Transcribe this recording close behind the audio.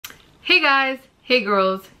Hey guys, hey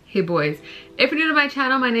girls, hey boys. If you're new to my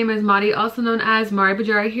channel, my name is Mari, also known as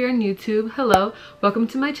MariiiBajariii here on YouTube. Hello, welcome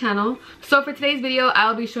to my channel. So for today's video,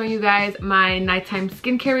 I'll be showing you guys my nighttime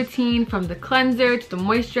skincare routine, from the cleanser to the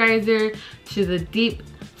moisturizer to the deep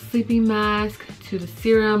sleeping mask to the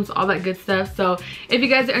serums, all that good stuff. So if you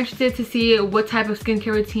guys are interested to see what type of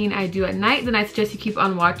skincare routine I do at night, then I suggest you keep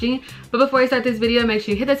on watching. But before you start this video, make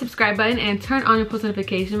sure you hit that subscribe button and turn on your post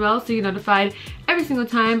notification bell so you're notified every single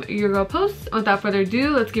time your girl posts. Without further ado,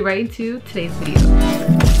 let's get right into today's video.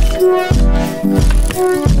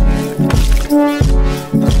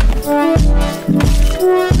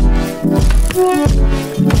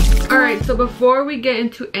 Alright, so before we get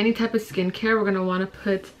into any type of skincare, we're gonna want to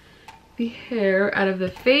put the hair out of the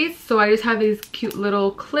face. So I just have these cute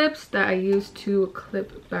little clips that I use to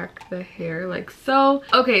clip back the hair like so.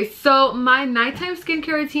 Okay, so my nighttime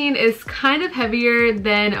skincare routine is kind of heavier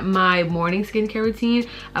than my morning skincare routine.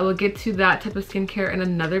 I will get to that type of skincare in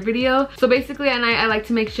another video. So basically at night I like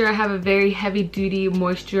to make sure I have a very heavy duty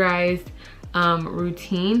moisturized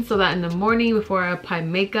routine, so that in the morning before I apply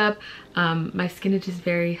makeup, my skin is just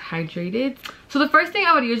very hydrated. So the first thing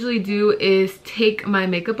I would usually do is take my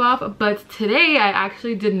makeup off, but today I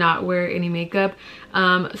actually did not wear any makeup,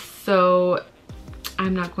 so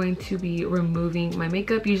I'm not going to be removing my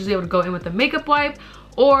makeup. Usually I would go in with a makeup wipe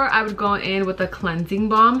or I would go in with a cleansing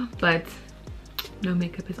balm, but no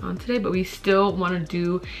makeup is on today, but we still want to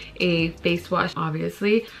do a face wash,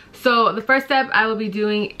 obviously. So the first step I will be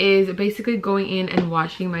doing is basically going in and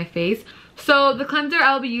washing my face. So the cleanser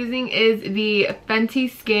I'll be using is the Fenty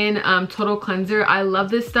Skin Total Cleanser. I love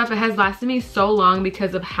this stuff. It has lasted me so long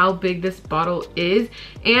because of how big this bottle is,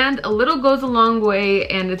 and a little goes a long way,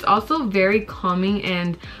 and it's also very calming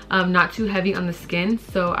and not too heavy on the skin.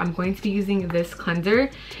 So I'm going to be using this cleanser,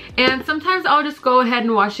 and sometimes I'll just go ahead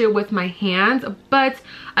and wash it with my hands, but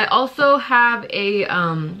I also have a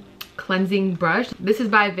cleansing brush. This is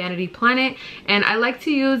by Vanity Planet, and I like to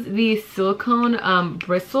use the silicone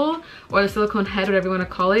bristle or the silicone head, whatever you want to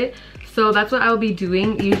call it. So that's what I'll be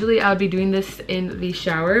doing. Usually I'll be doing this in the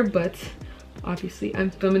shower, but obviously I'm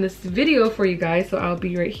filming this video for you guys, so I'll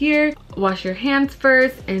be right here. Wash your hands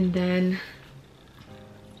first, and then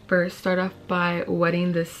first start off by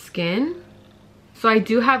wetting the skin. So I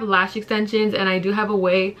do have lash extensions, and I do have a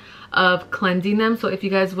way of cleansing them. So if you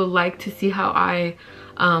guys would like to see how I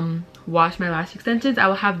wash my lash extensions, I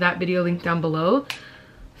will have that video linked down below.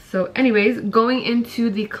 So anyways, going into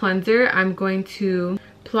the cleanser, I'm going to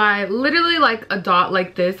apply literally like a dot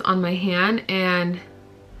like this on my hand and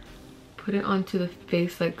put it onto the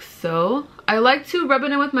face like so. I like to rub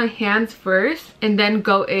it in with my hands first and then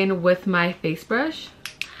go in with my face brush.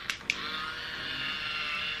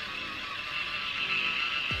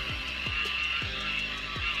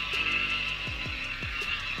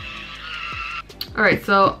 Alright,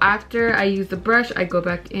 so after I use the brush, I go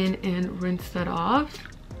back in and rinse that off.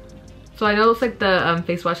 So I know it looks like the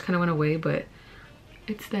face wash kind of went away, but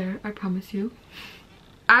it's there, I promise you.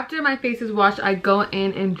 After my face is washed, I go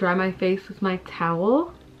in and dry my face with my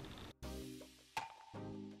towel.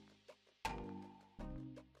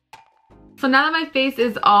 So now that my face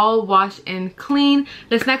is all washed and clean,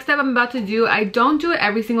 this next step I'm about to do, I don't do it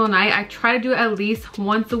every single night. I try to do it at least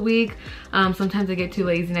once a week. Sometimes I get too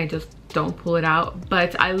lazy and I just don't pull it out,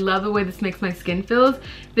 but I love the way this makes my skin feels.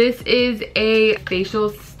 This is a facial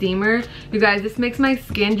steamer. You guys, this makes my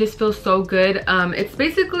skin just feel so good. It's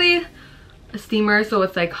basically a steamer, so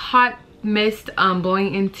it's like hot mist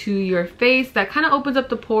blowing into your face that kind of opens up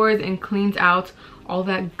the pores and cleans out all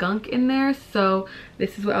that gunk in there. So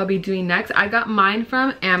this is what I'll be doing next. I got mine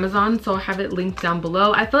from Amazon, so I'll have it linked down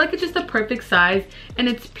below. I feel like it's just the perfect size, and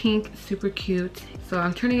it's pink, super cute. So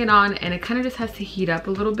I'm turning it on, and it kind of just has to heat up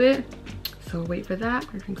a little bit. So wait for that.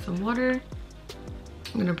 I'm gonna drink some water.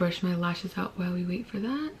 I'm gonna brush my lashes out while we wait for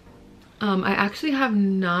that. I actually have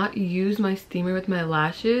not used my steamer with my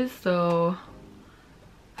lashes, so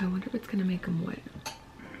I wonder if it's gonna make them wet.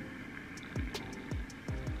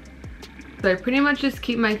 So I pretty much just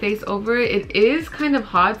keep my face over it. It is kind of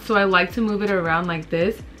hot, so I like to move it around like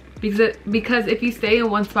this, because if you stay in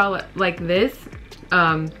one spot like this,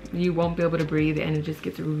 you won't be able to breathe, and it just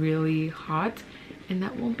gets really hot, and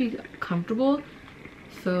that won't be comfortable.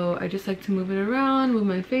 So I just like to move it around, move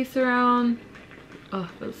my face around. Oh, it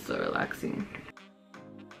feels so relaxing.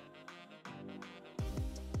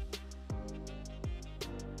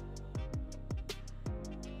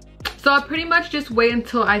 So I'll pretty much just wait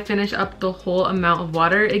until I finish up the whole amount of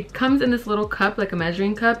water. It comes in this little cup, like a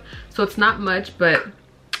measuring cup, so it's not much, but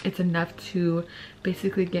it's enough to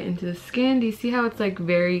basically get into the skin. Do you see how it's like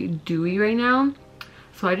very dewy right now?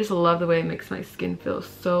 So I just love the way it makes my skin feel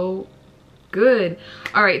so good.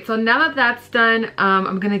 All right, so now that that's done,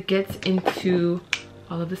 I'm gonna get into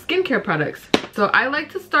all of the skincare products. So I like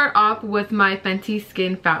to start off with my Fenty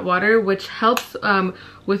Skin Fat Water, which helps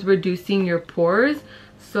with reducing your pores.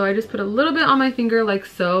 So I just put a little bit on my finger like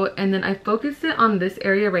so, and then I focus it on this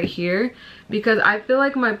area right here because I feel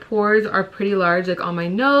like my pores are pretty large, like on my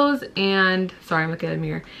nose and, sorry, I'm looking at a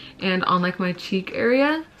mirror, and on like my cheek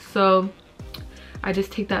area. So I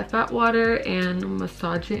just take that fat water and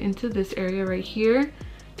massage it into this area right here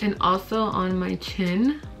and also on my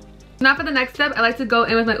chin. Now for the next step, I like to go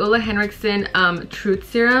in with my Ole Henriksen Truth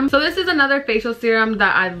Serum. So this is another facial serum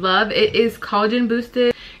that I love. It is collagen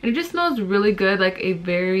boosted and it just smells really good, like a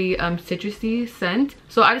very citrusy scent.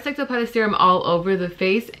 So I just like to apply the serum all over the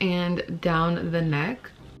face and down the neck.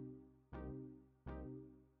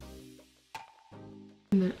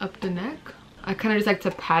 And then up the neck. I kind of just like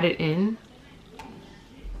to pat it in.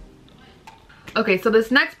 Okay, so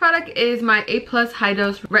this next product is my A+ High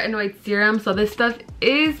Dose Retinoid Serum. So this stuff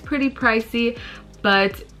is pretty pricey,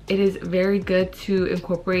 but it is very good to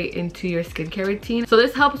incorporate into your skincare routine. So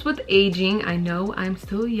this helps with aging. I know I'm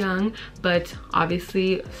still young, but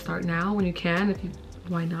obviously start now when you can,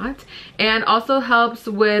 why not? And also helps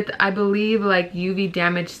with, I believe, like UV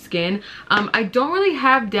damaged skin. I don't really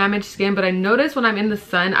have damaged skin, but I notice when I'm in the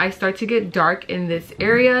sun, I start to get dark in this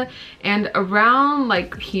area. And around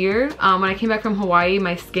like here, when I came back from Hawaii,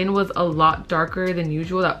 my skin was a lot darker than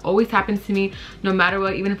usual. That always happens to me no matter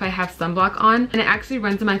what, even if I have sunblock on. And it actually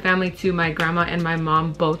runs in my family too. My grandma and my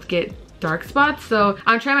mom both get dark spots, so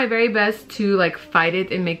I'm trying my very best to like fight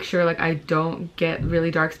it and make sure like I don't get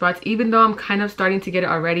really dark spots. Even though I'm kind of starting to get it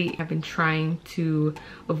already, I've been trying to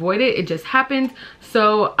avoid it. It just happened,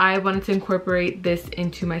 so I wanted to incorporate this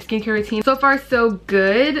into my skincare routine. So far so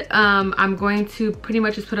good. I'm going to pretty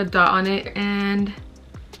much just put a dot on it and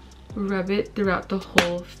rub it throughout the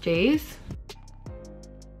whole face.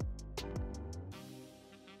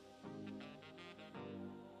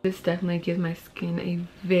 This definitely gives my skin a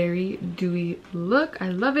very dewy look. I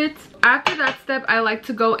love it. After that step, I like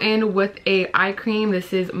to go in with a eye cream.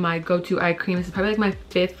 This is my go-to eye cream. This is probably like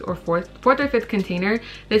my fourth or fifth container.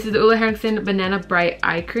 This is the Ole Henriksen Banana Bright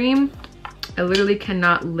Eye Cream. I literally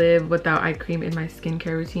cannot live without eye cream in my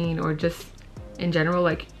skincare routine, or just in general.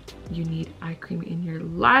 Like, you need eye cream in your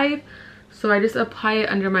life. So I just apply it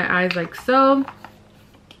under my eyes like so,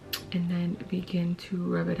 and then begin to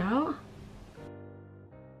rub it out.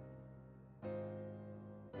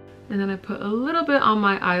 And then I put a little bit on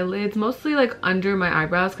my eyelids, mostly like under my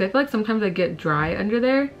eyebrows, because I feel like sometimes I get dry under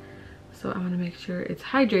there. So I want to make sure it's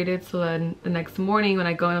hydrated, so then the next morning when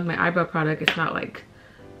I go in with my eyebrow product, it's not like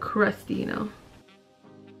crusty, you know.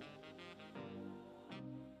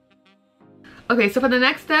 Okay, so for the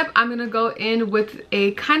next step, I'm gonna go in with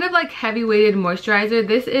a kind of like heavy weighted moisturizer.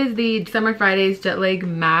 This is the Summer Fridays Jet Lag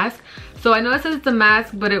Mask. So I know it says it's a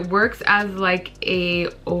mask, but it works as like a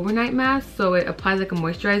overnight mask, so it applies like a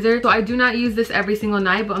moisturizer. So I do not use this every single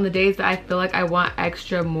night, but on the days that I feel like I want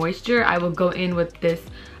extra moisture, I will go in with this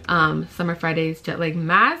Summer Fridays Jet Lag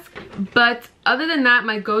Mask. But other than that,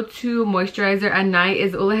 my go-to moisturizer at night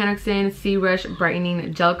is Ole Henriksen Sea Rush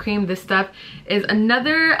Brightening Gel Cream. This stuff is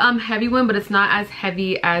another heavy one, but it's not as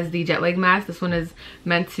heavy as the Jet Lag Mask. This one is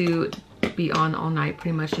meant to be on all night,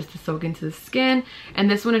 pretty much just to soak into the skin. And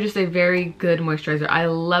this one is just a very good moisturizer. I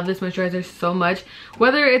love this moisturizer so much.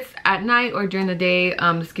 Whether it's at night or during the day,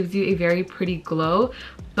 this gives you a very pretty glow.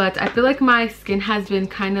 But I feel like my skin has been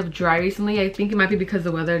kind of dry recently. I think it might be because of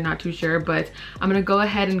the weather, not too sure. But I'm gonna go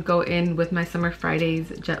ahead and go in with my Summer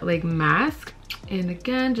Fridays Jet Lag Mask. And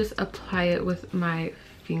again, just apply it with my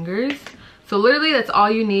fingers. So literally that's all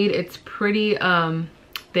you need. It's pretty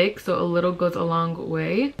thick, so a little goes a long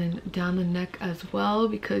way. And down the neck as well,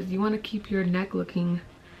 because you want to keep your neck looking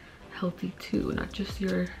healthy too, not just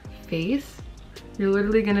your face. You're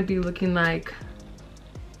literally going to be looking like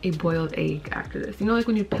a boiled egg after this. You know, like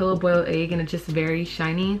when you peel a boiled egg and it's just very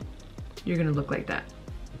shiny, you're gonna look like that.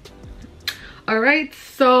 All right,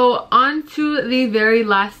 so on to the very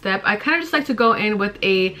last step. I kind of just like to go in with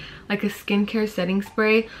a skincare setting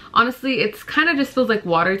spray. Honestly, it's kind of just feels like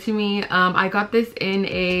water to me. I got this in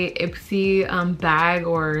a Ipsy bag,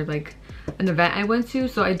 or like an event I went to,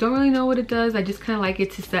 so I don't really know what it does. I just kind of like it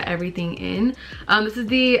to set everything in. This is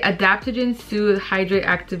the Adaptogen Soothe Hydrate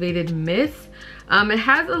Activated Mist. It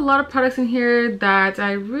has a lot of products in here that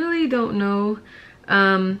I really don't know,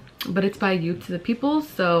 but it's by You to the People,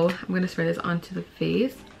 so I'm gonna spray this onto the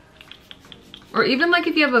face. Or even like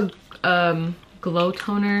if you have a glow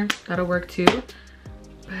toner, that'll work too.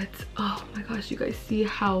 But oh my gosh, you guys see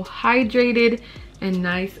how hydrated and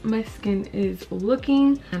nice my skin is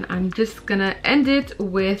looking. And I'm just gonna end it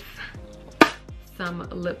with some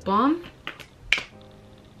lip balm.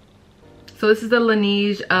 So this is the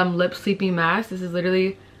Laneige lip sleeping mask. This is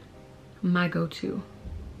literally my go-to.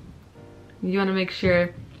 You want to make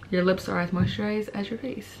sure your lips are as moisturized as your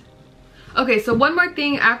face. Okay, so one more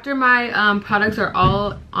thing after my products are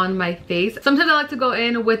all on my face. Sometimes I like to go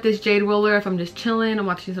in with this jade roller if I'm just chilling and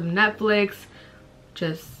watching some Netflix,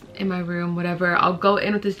 just in my room, whatever. I'll go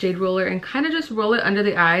in with this jade roller and kind of just roll it under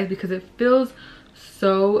the eyes because it feels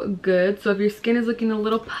so good. So if your skin is looking a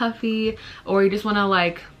little puffy or you just want to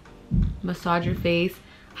like massage your face,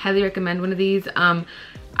 highly recommend one of these.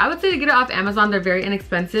 I would say to get it off Amazon. They're very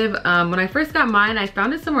inexpensive. When I first got mine, I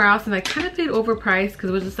found it somewhere else and I kind of paid overpriced because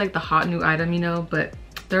it was just like the hot new item, you know, but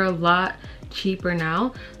they're a lot cheaper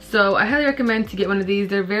now. So I highly recommend to get one of these.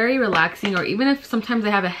 They're very relaxing, or even if sometimes I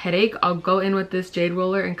have a headache, I'll go in with this jade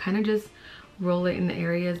roller and kind of just roll it in the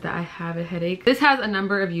areas that I have a headache. This has a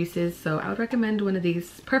number of uses, so I would recommend one of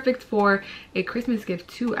these. Perfect for a Christmas gift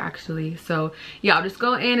too, actually. So yeah, I'll just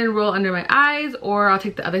go in and roll under my eyes, or I'll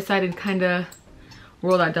take the other side and kind of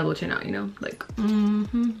roll that double chin out, you know, like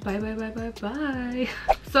bye bye bye bye bye.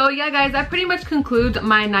 So yeah guys, that pretty much concludes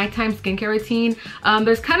my nighttime skincare routine.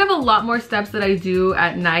 There's kind of a lot more steps that I do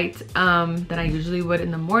at night than I usually would in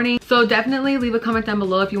the morning, so definitely leave a comment down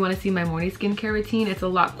below if you want to see my morning skincare routine. It's a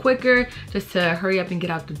lot quicker just to hurry up and get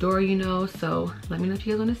out the door, you know, so let me know if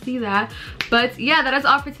you guys want to see that. But yeah, that is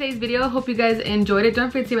all for today's video. Hope you guys enjoyed it. Don't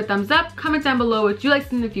forget to leave a thumbs up, comment down below what you like to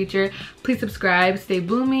see in the future. Please subscribe, stay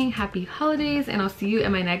blooming, happy holidays, and I'll see you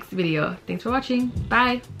in my next video. Thanks for watching.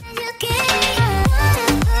 Bye.